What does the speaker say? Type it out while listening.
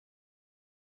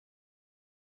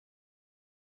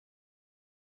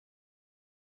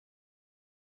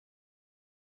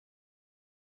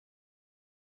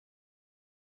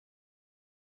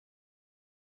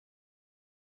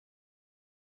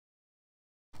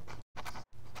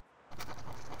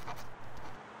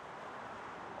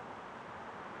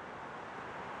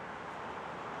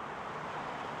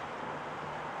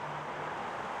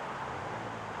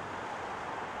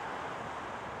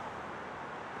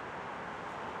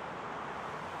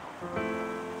I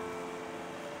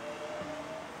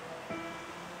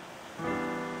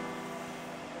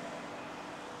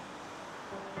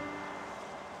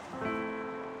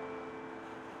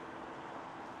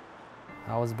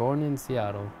was born in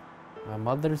Seattle. My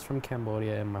mother's from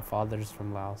Cambodia and my father's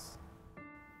from Laos.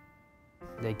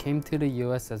 They came to the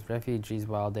US as refugees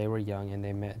while they were young and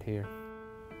they met here.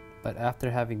 But after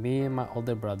having me and my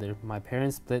older brother, my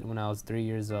parents split when I was 3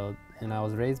 years old, and I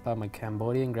was raised by my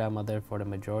Cambodian grandmother for the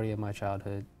majority of my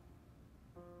childhood.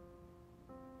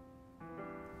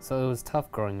 So it was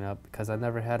tough growing up because I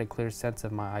never had a clear sense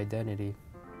of my identity.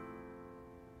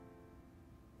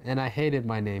 And I hated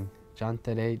my name,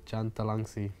 Chanthadeth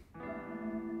Chantalangsi.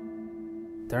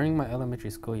 During my elementary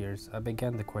school years, I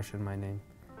began to question my name.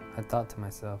 I thought to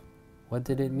myself, what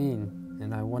did it mean?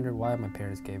 And I wondered why my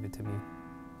parents gave it to me.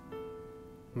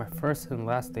 My first and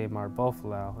last name are both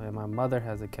Lao, and my mother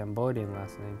has a Cambodian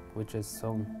last name, which is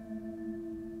Song.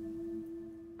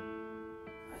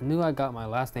 I knew I got my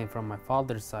last name from my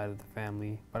father's side of the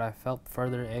family, but I felt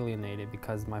further alienated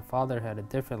because my father had a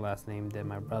different last name than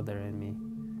my brother and me.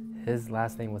 His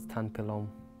last name was Tan Pilom.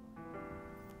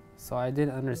 So I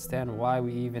didn't understand why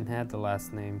we even had the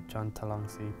last name,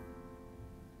 Chantalangsi.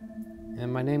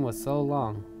 And my name was so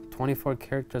long, 24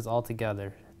 characters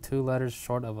altogether, 2 letters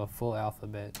short of a full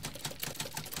alphabet.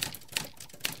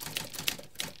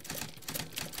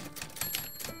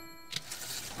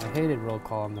 I hated roll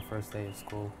call on the first day of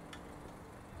school.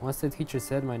 Once the teacher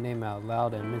said my name out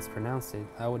loud and mispronounced it,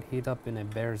 I would heat up in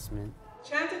embarrassment.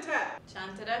 Chanthadeth.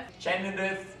 Chanthadeth.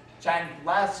 Chanthadeth.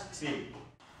 Chanthadeth.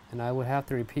 And I would have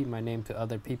to repeat my name to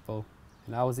other people,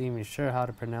 and I wasn't even sure how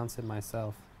to pronounce it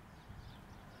myself.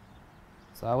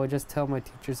 So I would just tell my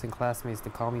teachers and classmates to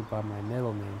call me by my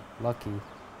middle name, Lucky.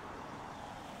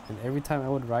 And every time I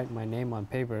would write my name on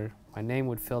paper, my name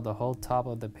would fill the whole top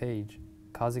of the page,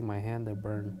 causing my hand to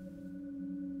burn.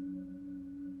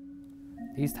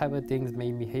 These type of things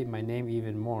made me hate my name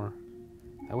even more.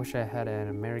 I wish I had an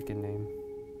American name,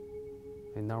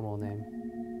 a normal name.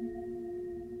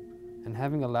 And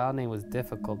having a Lao name was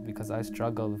difficult because I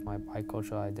struggled with my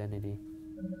bicultural identity.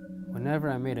 Whenever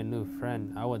I made a new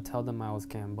friend, I would tell them I was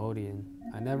Cambodian.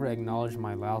 I never acknowledged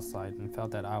my Lao side and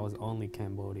felt that I was only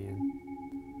Cambodian.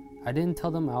 I didn't tell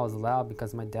them I was Lao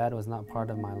because my dad was not part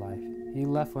of my life. He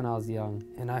left when I was young,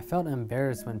 and I felt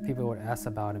embarrassed when people would ask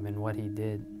about him and what he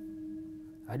did.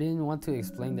 I didn't want to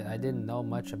explain that I didn't know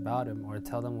much about him or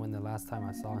tell them when the last time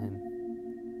I saw him.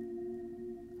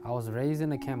 I was raised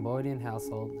in a Cambodian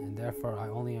household, and therefore I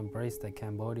only embraced the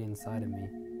Cambodian side of me.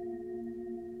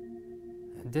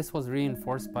 And this was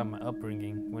reinforced by my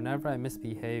upbringing. Whenever I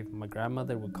misbehaved, my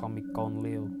grandmother would call me Con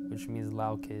Liu, which means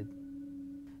Lao kid.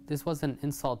 This was an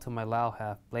insult to my Lao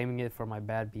half, blaming it for my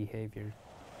bad behavior.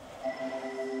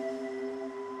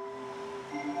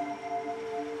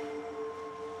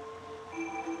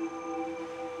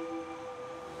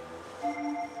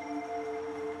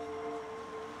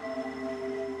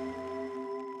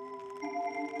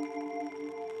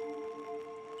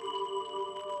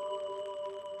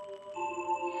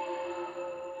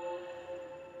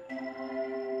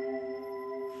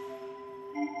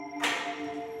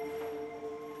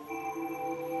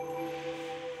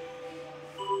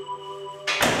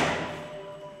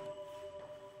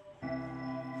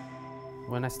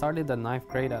 When I started the 9th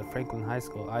grade at Franklin High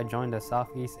School, I joined the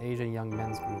Southeast Asian Young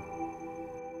Men's Group.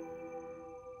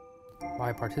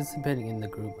 By participating in the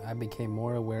group, I became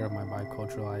more aware of my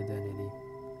bicultural identity.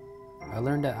 I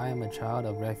learned that I am a child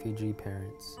of refugee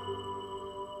parents.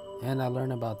 And I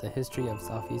learned about the history of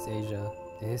Southeast Asia,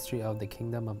 the history of the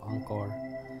Kingdom of Angkor,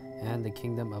 and the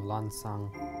Kingdom of Lan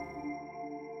Sang.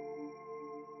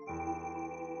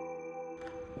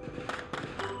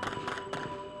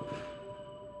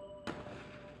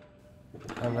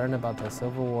 I learned about the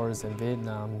civil wars in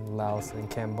Vietnam, Laos, and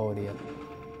Cambodia,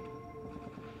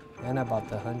 and about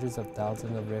the hundreds of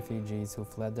thousands of refugees who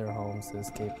fled their homes to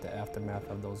escape the aftermath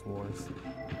of those wars.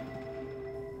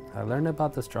 I learned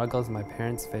about the struggles my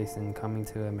parents faced in coming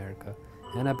to America,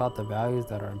 and about the values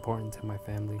that are important to my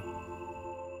family.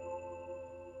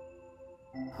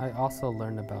 I also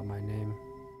learned about my name.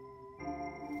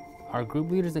 Our group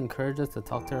leaders encouraged us to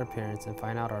talk to our parents and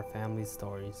find out our family's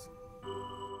stories.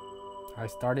 I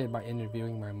started by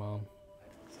interviewing my mom.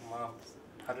 So Mom,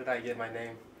 how did I get my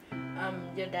name?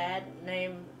 Your dad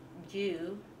named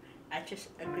you. I just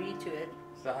agreed to it.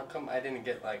 So how come I didn't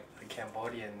get like a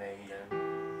Cambodian name then?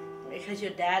 Because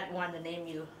your dad wanted to name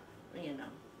you, you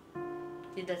know.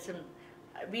 He doesn't,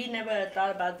 we never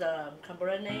thought about the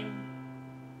Cambodian name.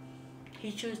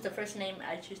 He chose the first name,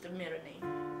 I choose the middle name.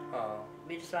 Oh.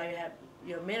 We decided you have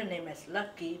your middle name as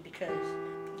Lucky because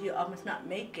you almost not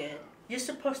make it. You're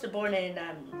supposed to born in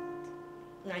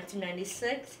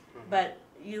 1996, but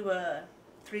you were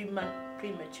 3 months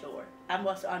premature. I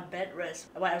was on bed rest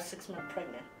while I was 6 months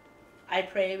pregnant. I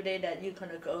pray every day that you're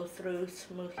gonna go through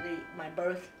smoothly my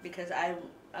birth, because I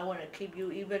want to keep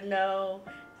you, even though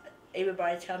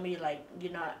everybody tell me like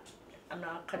you're not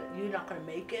gonna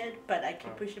make it, but I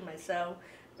keep pushing myself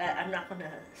that I'm not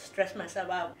gonna stress myself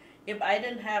out. If I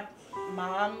didn't have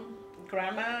mom,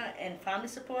 grandma, and family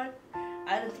support,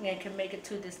 I don't think I can make it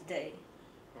to this day.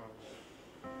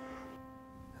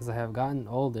 As I have gotten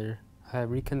older, I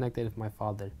have reconnected with my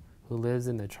father, who lives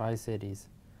in the Tri-Cities.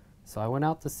 So I went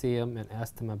out to see him and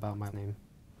asked him about my name.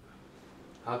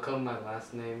 How come my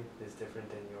last name is different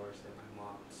than yours and my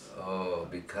mom's? Oh,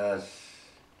 because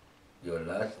your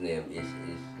last name is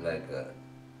like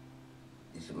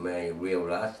it's my real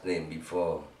last name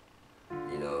before,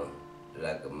 you know,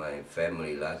 like my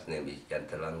family last name is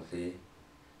Chanthadeth.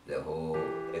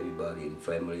 Everybody in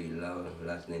family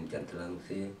last name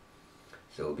Chanthadeth.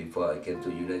 So before I came to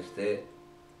United States,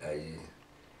 I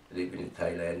lived in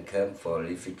Thailand camp for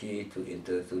refugee to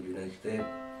enter to United States.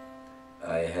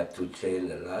 I have to change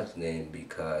the last name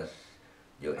because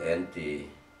your auntie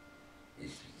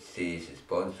she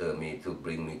sponsored me to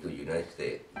bring me to United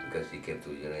States, because she came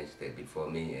to United States before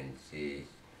me, and she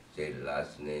changed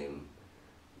last name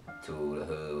to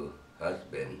her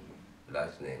husband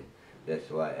last name. That's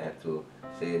why I have to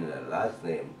change the last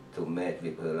name to match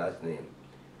with her last name,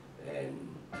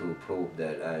 and to prove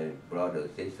that I brother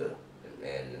sister.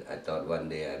 And I thought one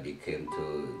day I became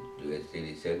to U.S.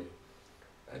 citizen.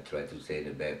 I tried to send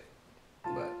it back,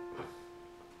 but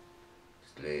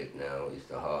it's late now. It's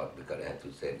hard because I have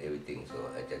to send everything, so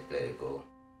I just let it go.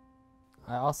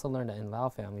 I also learned that in Lao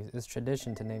families, it's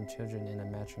tradition to name children in a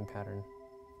matching pattern.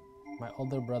 My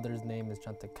older brother's name is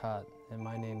Chanthadeth, and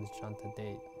my name is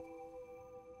Chanthadeth.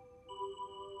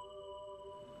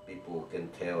 People can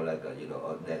tell, like, you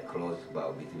know, that close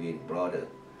about between brother,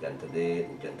 Chanthadeth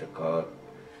and Chanthadeth.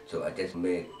 So I just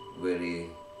make very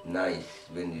nice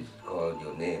when you call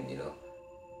your name, you know.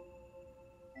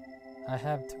 I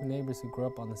have 2 neighbors who grew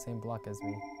up on the same block as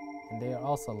me, and they are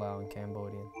also Lao and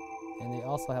Cambodian. And they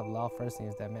also have Lao first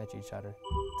names that match each other,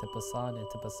 Tipasan and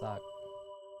Tipasak.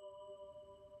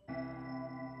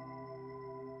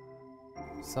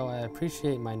 So I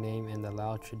appreciate my name and the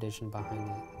Lao tradition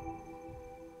behind it.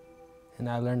 And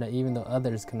I learned that even though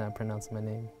others cannot pronounce my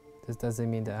name, this doesn't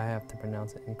mean that I have to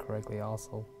pronounce it incorrectly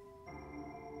also.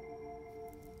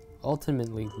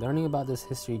 Ultimately, learning about this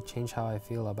history changed how I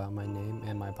feel about my name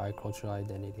and my bicultural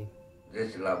identity.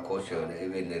 This Lao culture,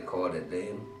 even they call the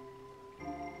name.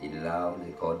 In Lao,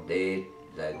 they call date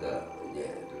like a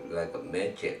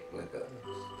magic, like a.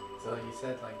 So you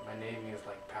said like my name means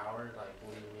like power, like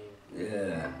what do you mean?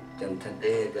 Yeah,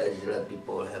 Chanthadeth, that's like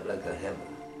people have like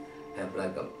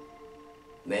a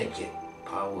magic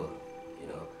power, you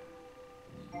know.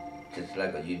 Just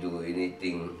like you do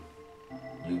anything,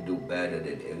 you do better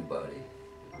than everybody,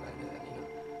 like that, you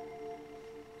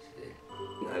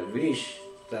know. I wish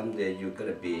someday you're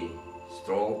gonna be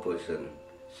strong person,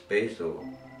 special,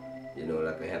 you know,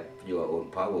 like have your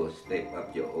own power, step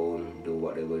up your own, do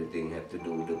whatever you think, have to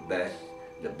do the best,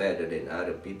 the better than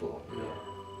other people, you know.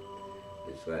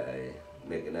 That's why I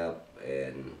make it up,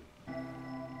 and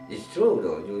it's true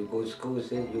though. You go to school,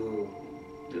 say you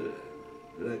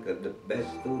like the best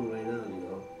student right now, you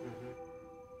know.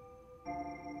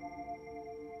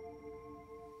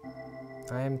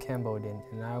 I am Cambodian,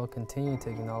 and I will continue to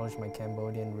acknowledge my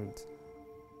Cambodian roots.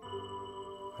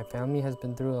 My family has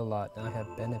been through a lot, and I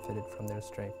have benefited from their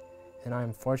strength, and I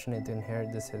am fortunate to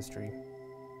inherit this history.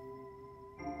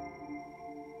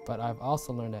 But I've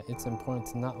also learned that it's important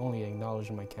to not only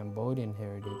acknowledge my Cambodian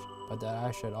heritage, but that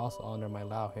I should also honor my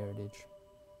Lao heritage.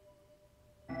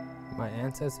 My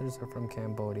ancestors are from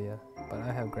Cambodia, but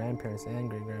I have grandparents and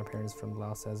great-grandparents from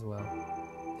Laos as well.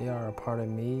 They are a part of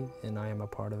me, and I am a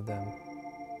part of them.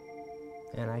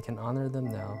 And I can honor them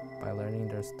now by learning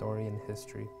their story and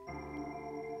history.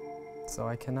 So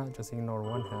I cannot just ignore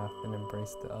one half and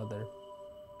embrace the other.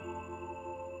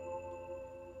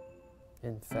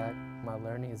 In fact, my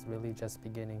learning is really just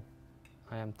beginning.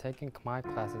 I am taking Khmer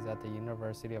classes at the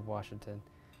University of Washington,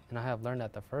 and I have learned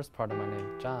that the first part of my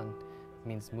name, John,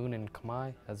 means moon in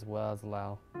Khmer as well as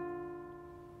Lao.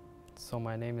 So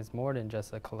my name is more than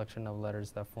just a collection of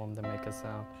letters that form to make a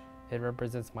sound. It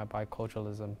represents my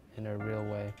biculturalism in a real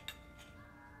way.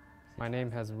 My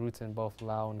name has roots in both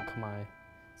Lao and Khmer,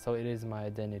 so it is my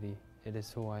identity. It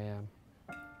is who I am.